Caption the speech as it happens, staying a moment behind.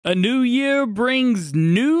A new year brings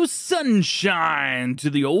new sunshine to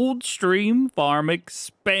the Old Stream Farm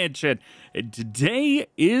expansion. And today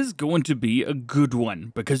is going to be a good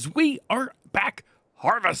one because we are back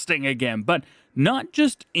harvesting again, but not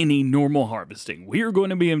just any normal harvesting. We are going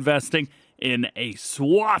to be investing in a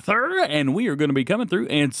swather, and we are going to be coming through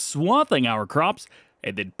and swathing our crops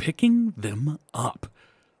and then picking them up.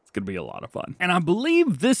 Going to be a lot of fun. And I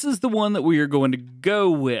believe this is the one that we are going to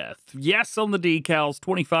go with. Yes, on the decals,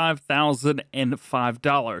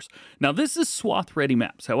 $25,005. Now, this is Swath Ready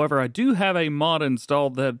Maps. However, I do have a mod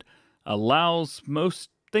installed that allows most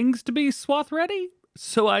things to be Swath Ready.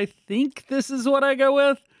 So I think this is what I go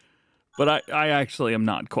with. But I actually am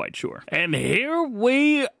not quite sure. And here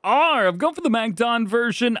we are. I've gone for the MacDon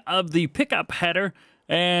version of the pickup header.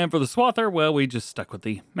 And for the swather, well, we just stuck with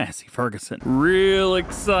the Massey Ferguson. Real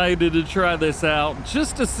excited to try this out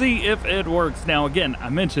just to see if it works. Now, again, I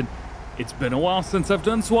mentioned it's been a while since I've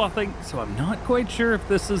done swathing, so I'm not quite sure if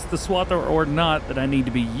this is the swather or not that I need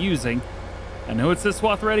to be using. I know it says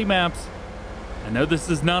Swath Ready Maps. I know this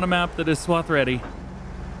is not a map that is Swath Ready,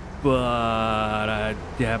 but I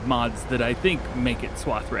have mods that I think make it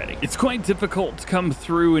Swath Ready. It's quite difficult to come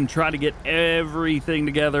through and try to get everything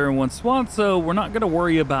together in one swath, so we're not going to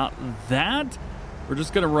worry about that. We're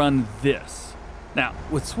just going to run this. Now,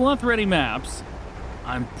 with Swath Ready Maps,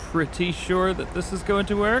 I'm pretty sure that this is going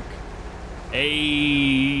to work.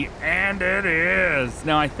 And it is.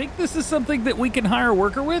 Now, I think this is something that we can hire a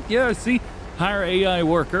worker with. Yeah, see, hire AI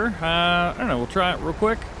worker. I don't know, we'll try it real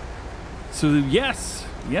quick. So, yes,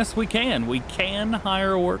 we can. We can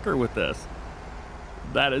hire a worker with this.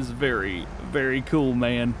 That is very, very cool,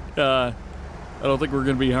 man. I don't think we're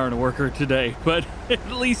going to be hiring a worker today, but at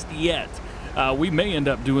least yet. We may end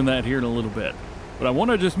up doing that here in a little bit. But I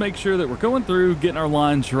want to just make sure that we're going through, getting our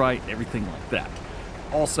lines right, and everything like that.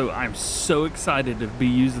 Also, I'm so excited to be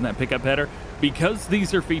using that pickup header because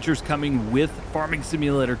these are features coming with Farming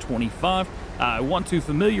Simulator 25. I want to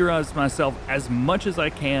familiarize myself as much as I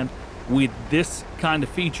can with this kind of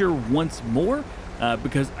feature once more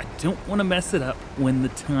because I don't want to mess it up when the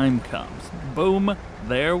time comes. Boom,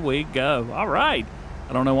 there we go. All right.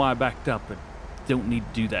 I don't know why I backed up, but don't need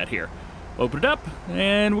to do that here. Open it up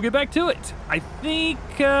and we'll get back to it. I think,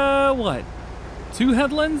 what? 2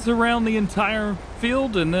 headlands around the entire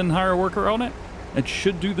field and then hire a worker on it? It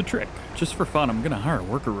should do the trick. Just for fun, I'm going to hire a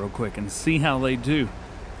worker real quick and see how they do.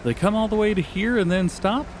 They come all the way to here and then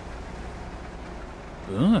stop?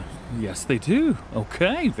 Yes, they do.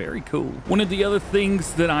 Okay, very cool. One of the other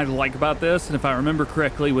things that I like about this, and if I remember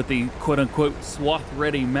correctly with the quote-unquote Swath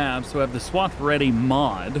Ready maps, so I have the Swath Ready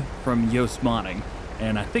mod from Yoast Modding.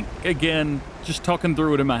 And I think, again, just talking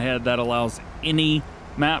through it in my head, that allows any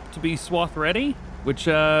map to be Swath Ready, which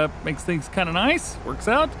makes things kind of nice, works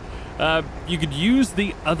out. You could use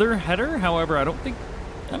the other header, however, I don't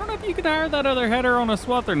know if you could hire that other header on a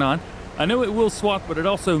swath or not. I know it will swath, but it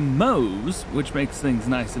also mows, which makes things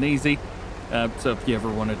nice and easy. So if you ever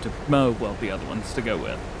wanted to mow, well, the other ones to go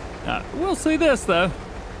with. We'll see this, though.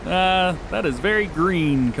 That is very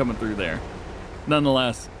green coming through there.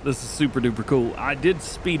 Nonetheless, this is super duper cool. I did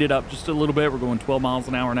speed it up just a little bit. We're going 12 miles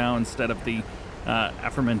an hour now instead of the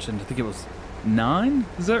aforementioned, I think it was 9?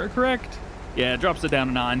 Is that correct? Yeah, it drops it down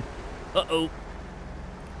to 9. Uh-oh.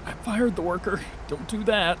 I fired the worker. Don't do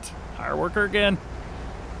that. Hire worker again.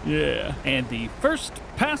 Yeah. And the first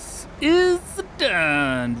pass is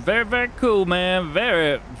done. Very, very cool, man.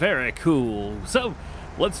 Very, very cool. So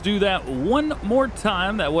let's do that one more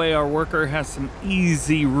time. That way our worker has some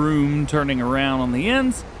easy room turning around on the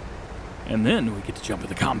ends. And then we get to jump in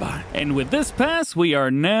the combine. And with this pass, we are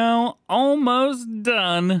now almost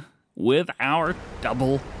done with our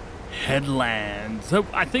double headland. So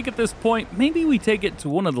I think at this point, maybe we take it to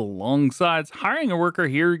one of the long sides. Hiring a worker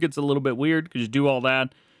here gets a little bit weird because you do all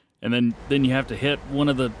that. And then you have to hit one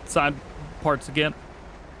of the side parts again.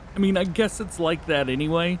 I mean, I guess it's like that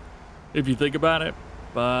anyway, if you think about it.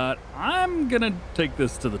 But I'm gonna take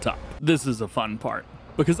this to the top. This is a fun part,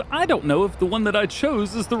 because I don't know if the one that I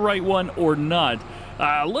chose is the right one or not.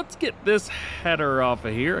 Let's get this header off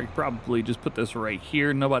of here. I could probably just put this right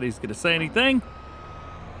here. Nobody's gonna say anything.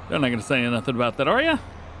 They're not gonna say nothing about that, are you?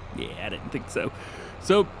 Yeah, I didn't think so.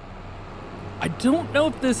 So, I don't know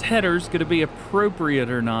if this header's going to be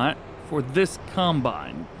appropriate or not for this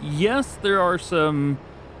combine. Yes, there are some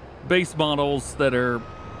base models that are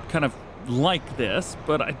kind of like this,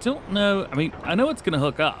 but I don't know. I mean, I know it's going to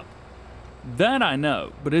hook up. That I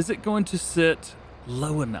know, but is it going to sit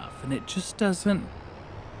low enough? And it just doesn't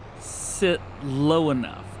sit low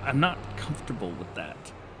enough. I'm not comfortable with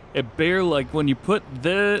that. It barely, like when you put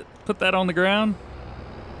that on the ground,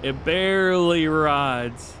 It barely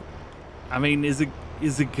rides. I mean, is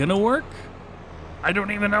it gonna work? I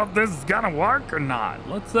don't even know if this is gonna work or not.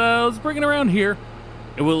 Let's bring it around here,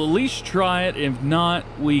 and we'll at least try it. If not,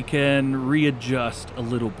 we can readjust a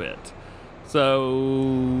little bit.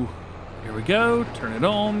 So here we go. Turn it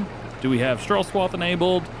on. Do we have straw swath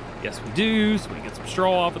enabled? Yes, we do. So we can get some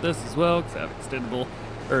straw off of this as well, because I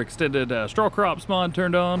have extended straw crops mod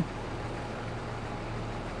turned on.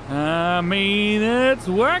 I mean, it's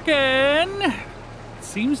working.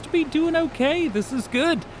 Seems to be doing okay. This is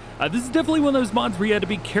good. This is definitely one of those mods where you had to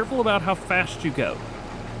be careful about how fast you go.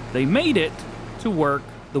 They made it to work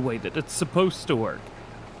the way that it's supposed to work.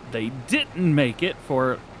 They didn't make it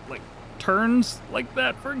for like turns like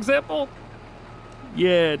that, for example.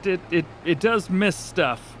 Yeah, it does miss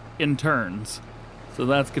stuff in turns, so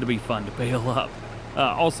that's going to be fun to bail up.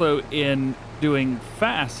 Also, in doing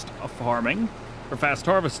fast farming, or fast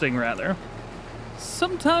harvesting rather,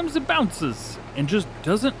 sometimes it bounces and just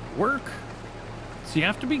doesn't work. So you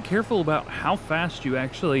have to be careful about how fast you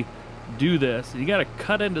actually do this. You got to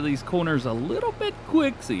cut into these corners a little bit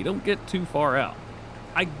quick so you don't get too far out.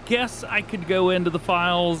 I guess I could go into the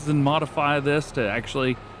files and modify this to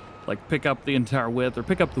actually like pick up the entire width or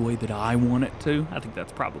pick up the way that I want it to. I think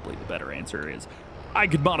that's probably the better answer is I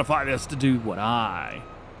could modify this to do what I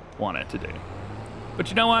want it to do. But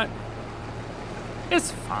you know what?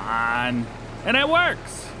 It's fine. And it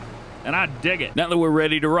works. And I dig it. Now that we're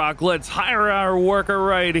ready to rock, let's hire our worker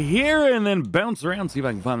right here and then bounce around, see if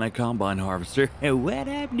I can find that combine harvester. What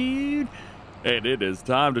up, dude? And it is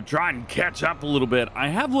time to try and catch up a little bit. I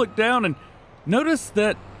have looked down and noticed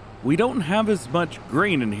that we don't have as much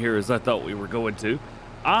grain in here as I thought we were going to.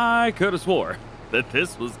 I could have swore that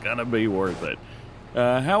this was gonna be worth it.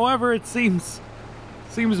 However, it seems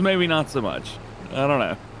maybe not so much. I don't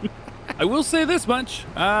know. I will say this much,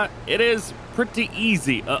 it is pretty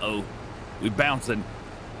easy. Uh-oh, we're bouncing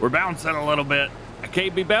a little bit. I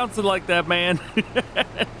can't be bouncing like that, man.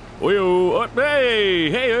 Hey,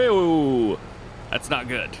 that's not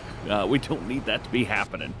good. We don't need that to be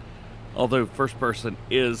happening. Although first person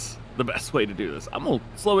is the best way to do this. I'm gonna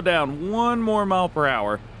slow it down 1 more mile per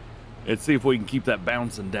hour and see if we can keep that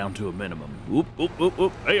bouncing down to a minimum. Whoop, whoop, whoop,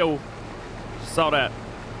 whoop. Hey-o, saw that.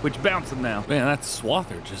 Quit bouncing now. Man, that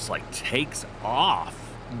swather just like takes off.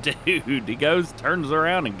 Dude, he goes, turns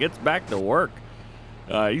around, and gets back to work.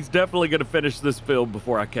 He's definitely going to finish this field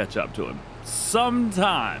before I catch up to him.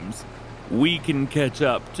 Sometimes we can catch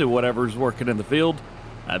up to whatever's working in the field.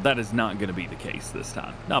 That is not going to be the case this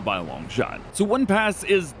time. Not by a long shot. So 1 pass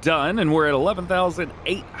is done, and we're at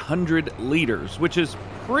 11,800 liters, which is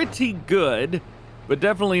pretty good, but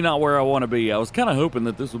definitely not where I want to be. I was kind of hoping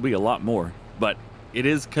that this would be a lot more, but it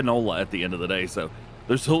is canola at the end of the day, so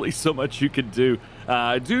there's only so much you can do.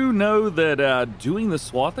 I do know that doing the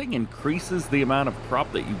swathing increases the amount of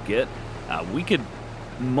crop that you get. We could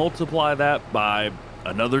multiply that by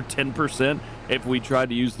another 10% if we tried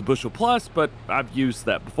to use the bushel plus, but I've used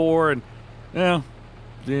that before, and yeah,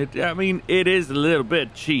 I mean, it is a little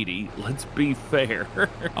bit cheaty, let's be fair.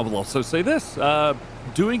 I will also say this,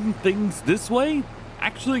 doing things this way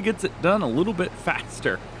actually gets it done a little bit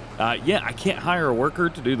faster. Yeah, I can't hire a worker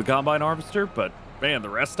to do the combine harvester, but man, the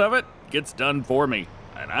rest of it gets done for me,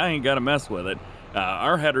 and I ain't got to mess with it.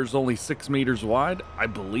 Our header's only 6 meters wide. I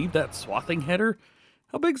believe that swathing header.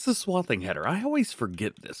 How big's the swathing header? I always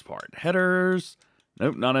forget this part. Headers.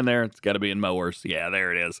 Nope, not in there. It's got to be in mowers. Yeah,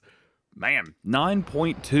 there it is. Man,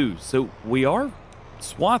 9.2. So we are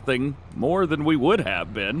swathing more than we would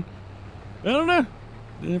have been. I don't know.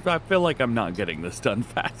 If I feel like I'm not getting this done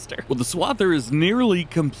faster. Well, the swather is nearly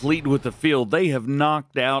complete with the field. They have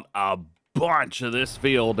knocked out a bunch of this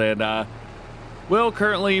field, and well,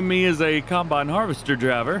 currently me as a combine harvester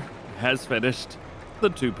driver has finished the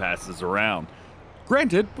 2 passes around.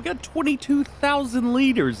 Granted, we got 22,000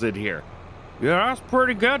 liters in here. Yeah, that's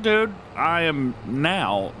pretty good, dude. I am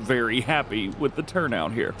now very happy with the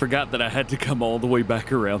turnout here. Forgot that I had to come all the way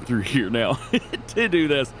back around through here now to do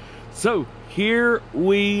this. So here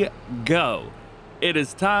we go. It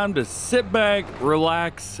is time to sit back,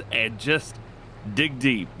 relax, and just dig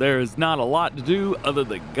deep. There is not a lot to do other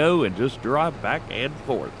than go and just drive back and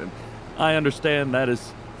forth. And I understand that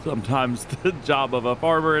is sometimes the job of a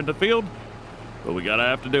farmer in the field, but we gotta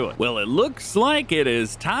have to do it. Well, it looks like it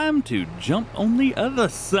is time to jump on the other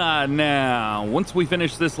side now. Once we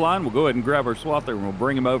finish this line, we'll go ahead and grab our swather and we'll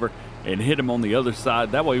bring him over and hit him on the other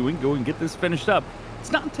side. That way we can go and get this finished up.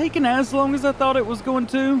 It's not taking as long as I thought it was going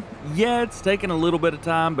to. Yeah, it's taking a little bit of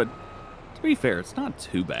time, but to be fair, it's not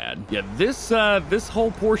too bad. Yeah, this whole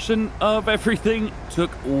portion of everything took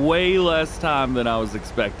way less time than I was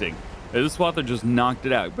expecting. This Swather just knocked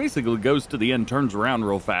it out. Basically goes to the end, turns around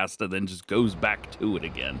real fast, and then just goes back to it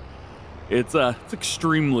again. It's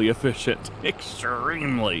extremely efficient.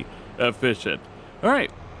 Extremely efficient. All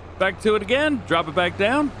right, back to it again. Drop it back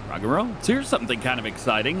down. Rock and roll. So here's something kind of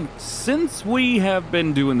exciting. Since we have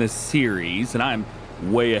been doing this series, and I'm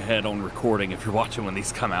way ahead on recording if you're watching when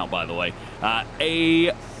these come out, by the way,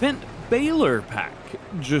 a Fent baler pack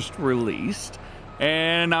just released.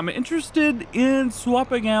 And I'm interested in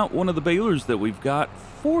swapping out one of the balers that we've got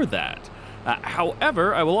for that.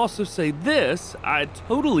 However, I will also say this, I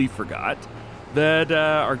totally forgot that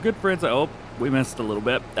our good friends, oh, we missed a little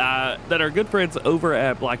bit, that our good friends over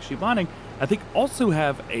at Black Sheep Mining, I think also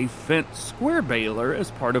have a Fent square baler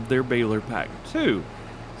as part of their baler pack too.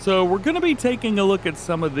 So we're going to be taking a look at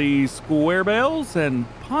some of the square bales and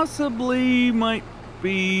possibly might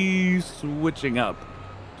be switching up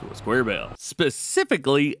to a square bale.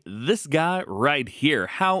 Specifically, this guy right here.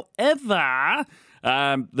 However,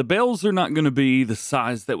 the bales are not going to be the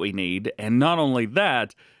size that we need, and not only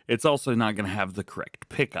that, it's also not going to have the correct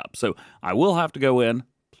pickup. So I will have to go in,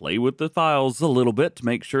 play with the files a little bit to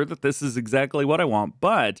make sure that this is exactly what I want,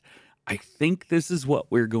 but I think this is what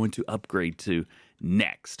we're going to upgrade to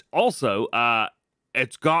next. Also,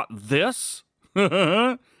 it's got this,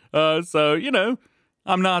 so, you know,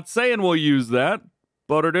 I'm not saying we'll use that,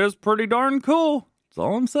 but it is pretty darn cool. That's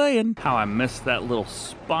all I'm saying. How I missed that little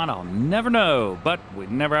spot, I'll never know, but we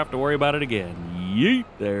never have to worry about it again. Yeet,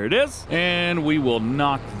 there it is. And we will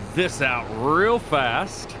knock this out real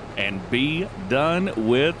fast and be done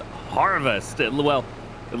with harvest. Well,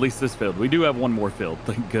 at least this field. We do have one more field,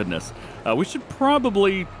 thank goodness. We should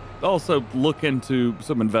probably also look into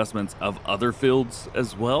some investments of other fields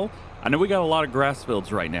as well. I know we got a lot of grass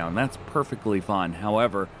fields right now, and that's perfectly fine.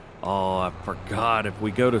 However, oh, I forgot, if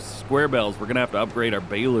we go to square bales, we're going to have to upgrade our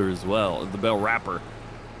baler as well, the bale wrapper.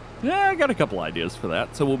 Yeah, I got a couple ideas for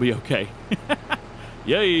that, so we'll be okay.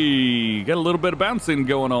 Yay! Got a little bit of bouncing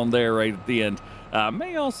going on there right at the end.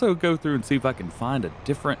 May also go through and see if I can find a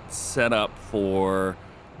different setup for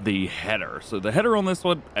the header. So the header on this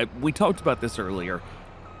one, we talked about this earlier.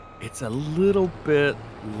 It's a little bit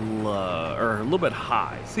low, or a little bit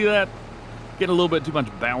high. See that? Get a little bit too much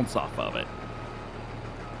bounce off of it.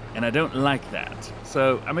 And I don't like that.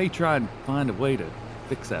 So I may try and find a way to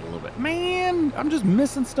fix that a little bit. Man, I'm just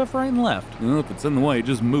missing stuff right and left. Well, if it's in the way,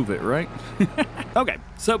 just move it, right? Okay,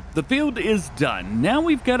 so the field is done. Now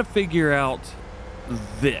we've got to figure out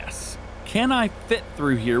this. Can I fit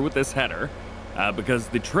through here with this header? Because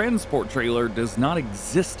the transport trailer does not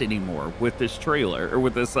exist anymore with this trailer, or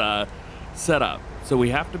with this setup. So we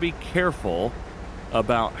have to be careful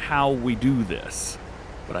about how we do this.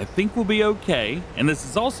 But I think we'll be okay. And this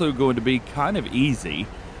is also going to be kind of easy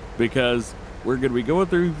because we're going to be going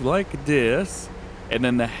through like this. And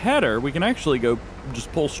then the header, we can actually go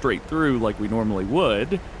just pull straight through like we normally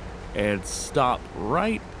would and stop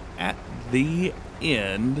right at the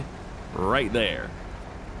end right there.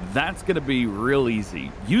 That's going to be real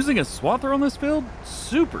easy. Using a swather on this field,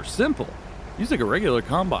 super simple. Using a regular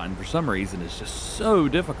combine for some reason is just so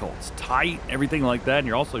difficult. It's tight, everything like that, and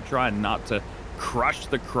you're also trying not to crush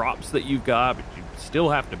the crops that you've got, but you still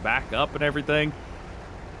have to back up and everything.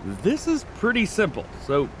 This is pretty simple.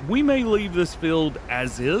 So we may leave this field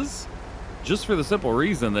as is, just for the simple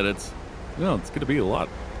reason that it's, you know, it's going to be a lot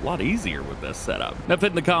easier with this setup. Now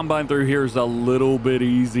fitting the combine through here is a little bit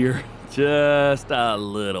easier. Just a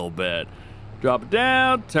little bit. Drop it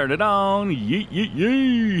down, turn it on, yee, yee,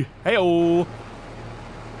 yee. Hey-oh.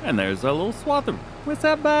 And there's our little swather. What's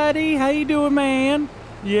up, buddy? How you doing, man?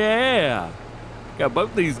 Yeah. Got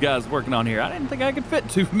both these guys working on here. I didn't think I could fit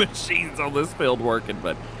two machines on this field working,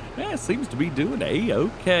 but yeah, it seems to be doing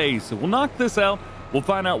a-okay. So we'll knock this out. We'll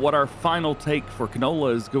find out what our final take for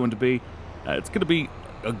canola is going to be. It's going to be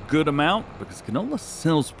a good amount because canola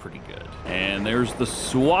sells pretty good. And there's the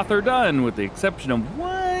swather done, with the exception of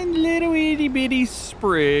one little itty bitty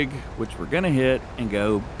sprig, which we're gonna hit and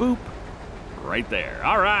go boop right there.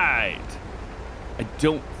 All right. I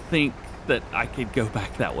don't think that I could go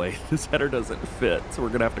back that way. This header doesn't fit, so we're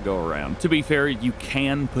gonna have to go around. To be fair, you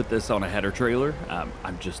can put this on a header trailer.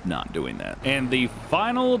 I'm just not doing that. And the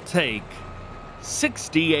final take,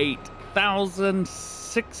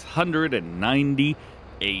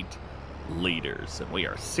 68,698 liters, and we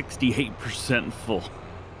are 68% full.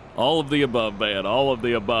 All of the above, man, all of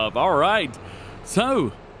the above. All right,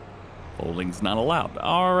 so folding's not allowed.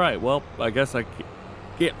 All right, well, I guess I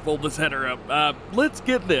can't fold this header up. Let's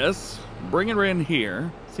get this, bring it in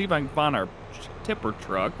here, see if I can find our tipper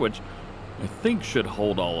truck, which I think should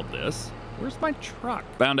hold all of this. Where's my truck?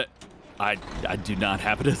 Found it. I do not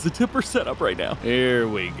have it as a tipper setup right now. Here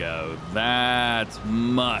we go. That's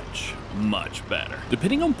much, much better.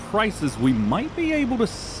 Depending on prices, we might be able to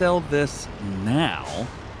sell this now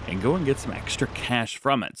and go and get some extra cash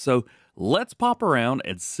from it. So let's pop around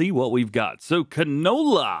and see what we've got. So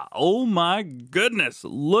canola, oh my goodness,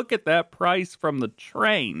 look at that price from the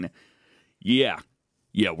train. Yeah,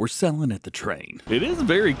 we're selling at the train. It is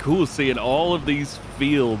very cool seeing all of these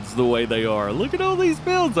fields the way they are. Look at all these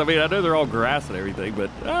fields. I mean, I know they're all grass and everything, but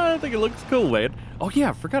I think it looks cool, man. Oh yeah,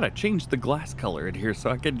 I forgot I changed the glass color in here so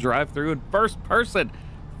I can drive through in first person,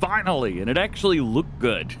 finally, and it actually looked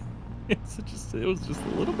good. It was just a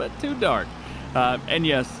little bit too dark. And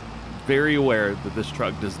yes, very aware that this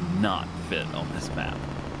truck does not fit on this map.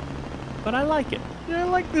 But I like it. Yeah, I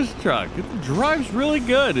like this truck. It drives really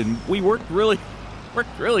good, and we worked really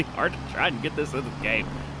hard to try and get this in the game.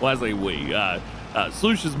 Well, I say we.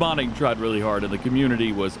 Slush's Modding tried really hard, and the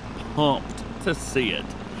community was pumped to see it.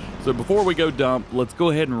 So before we go dump, let's go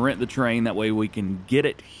ahead and rent the train. That way we can get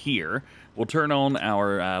it here. We'll turn on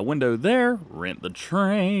our window there, rent the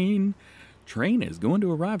train. Train is going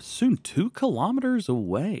to arrive soon, 2 kilometers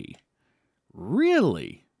away.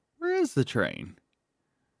 Really? Where is the train?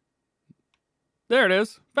 There it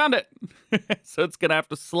is. Found it. So it's going to have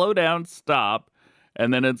to slow down, stop,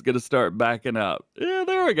 and then it's going to start backing up. Yeah,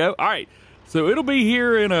 there we go. All right. So it'll be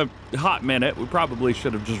here in a hot minute. We probably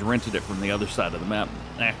should have just rented it from the other side of the map.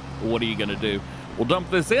 What are you going to do? We'll dump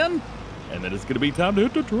this in, and then it's going to be time to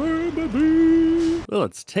hit the train, baby. Well,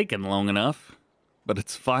 it's taken long enough, but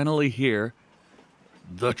it's finally here.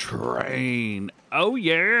 The train. Oh,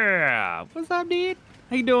 yeah. What's up, dude?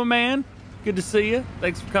 How you doing, man? Good to see you.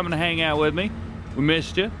 Thanks for coming to hang out with me. We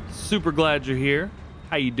missed you. Super glad you're here.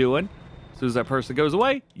 How you doing? As soon as that person goes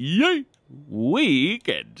away, yay, we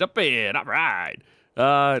can jump in. All right.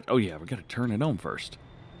 Oh, yeah, we got to turn it on first.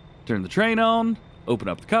 Turn the train on, open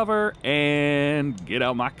up the cover, and get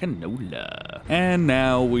out my canola. And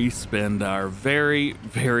now we spend our very,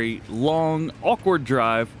 very long, awkward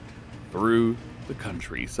drive through the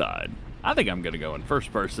countryside. I think I'm going to go in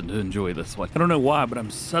first person to enjoy this one. I don't know why, but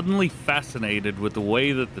I'm suddenly fascinated with the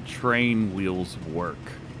way that the train wheels work.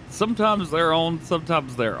 Sometimes they're on,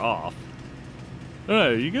 sometimes they're off.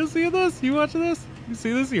 Hey, you guys see this? You watching this? You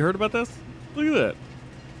see this? You heard about this? Look at that.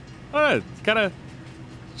 Alright, it's kind of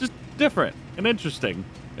just different and interesting.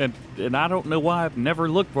 And I don't know why I've never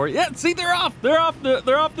looked for it. Yeah, see, they're off. They're off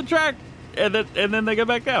the track. And then they go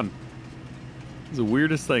back down. It's the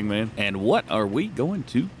weirdest thing, man. And what are we going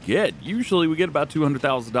to get? Usually we get about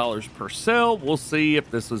 $200,000 per sale. We'll see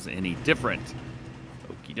if this was any different.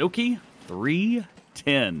 Okie dokie,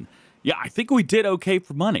 310. Yeah, I think we did okay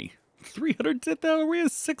for money. 310,000, we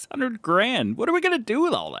have 600 grand. What are we gonna do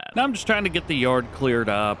with all that? Now I'm just trying to get the yard cleared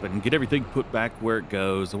up and get everything put back where it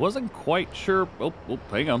goes. I wasn't quite sure. Oh,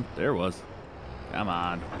 hang on, there it was. Come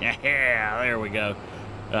on, yeah, there we go.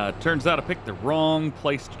 Turns out I picked the wrong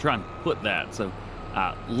place to try and put that, so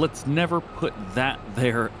let's never put that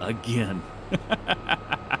there again.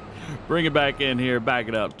 Bring it back in here, back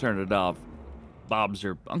it up, turn it off. Bob's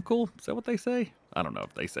your uncle? Is that what they say? I don't know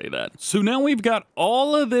if they say that. So now we've got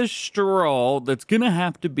all of this straw that's gonna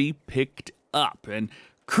have to be picked up, and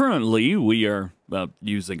currently we are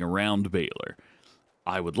using a round baler.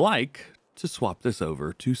 I would like to swap this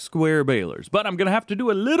over to square balers, but I'm gonna have to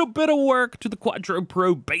do a little bit of work to the Quadro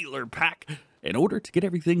Pro baler pack in order to get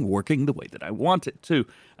everything working the way that I want it to.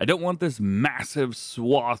 I don't want this massive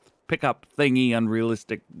swath pickup thingy,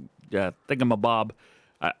 unrealistic thingamabob.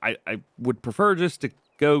 I would prefer just to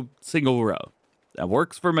go single row. That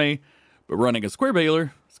works for me, but running a square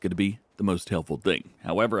baler is going to be the most helpful thing.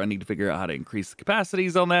 However, I need to figure out how to increase the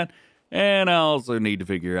capacities on that, and I also need to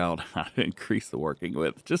figure out how to increase the working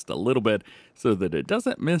width just a little bit so that it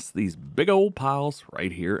doesn't miss these big old piles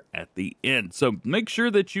right here at the end. So make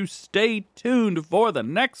sure that you stay tuned for the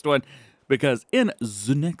next one, because in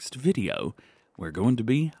the next video, we're going to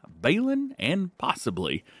be baling and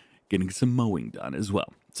possibly getting some mowing done as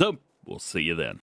well. So we'll see you then.